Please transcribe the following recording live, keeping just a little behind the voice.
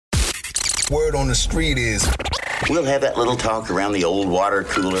Word on the street is we'll have that little talk around the old water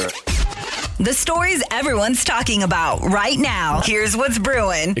cooler. The stories everyone's talking about right now. Here's what's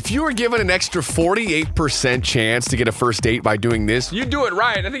brewing. If you were given an extra 48% chance to get a first date by doing this, you'd do it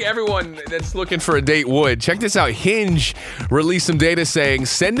right. I think everyone that's looking for a date would. Check this out. Hinge released some data saying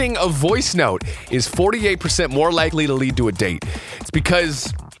sending a voice note is 48% more likely to lead to a date. It's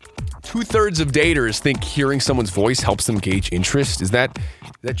because 2/3 of daters think hearing someone's voice helps them gauge interest. Is that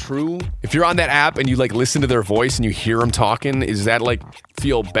true? If you're on that app and you listen to their voice and you hear them talking, is that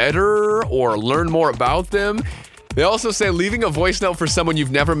feel better or learn more about them? They also say leaving a voice note for someone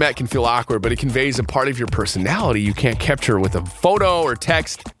you've never met can feel awkward, but it conveys a part of your personality you can't capture with a photo or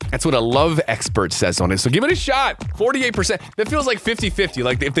text. That's what a love expert says on it. So give it a shot. 48%. That feels like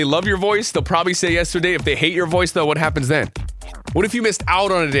 50-50. If they love your voice, they'll probably say yes to a date. If they hate your voice, though, what happens then? What if you missed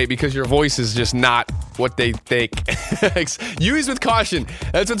out on a date because your voice is just not what they think? Use with caution.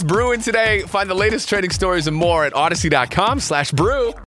 That's what's brewing today. Find the latest trending stories and more at Odyssey.com/brew.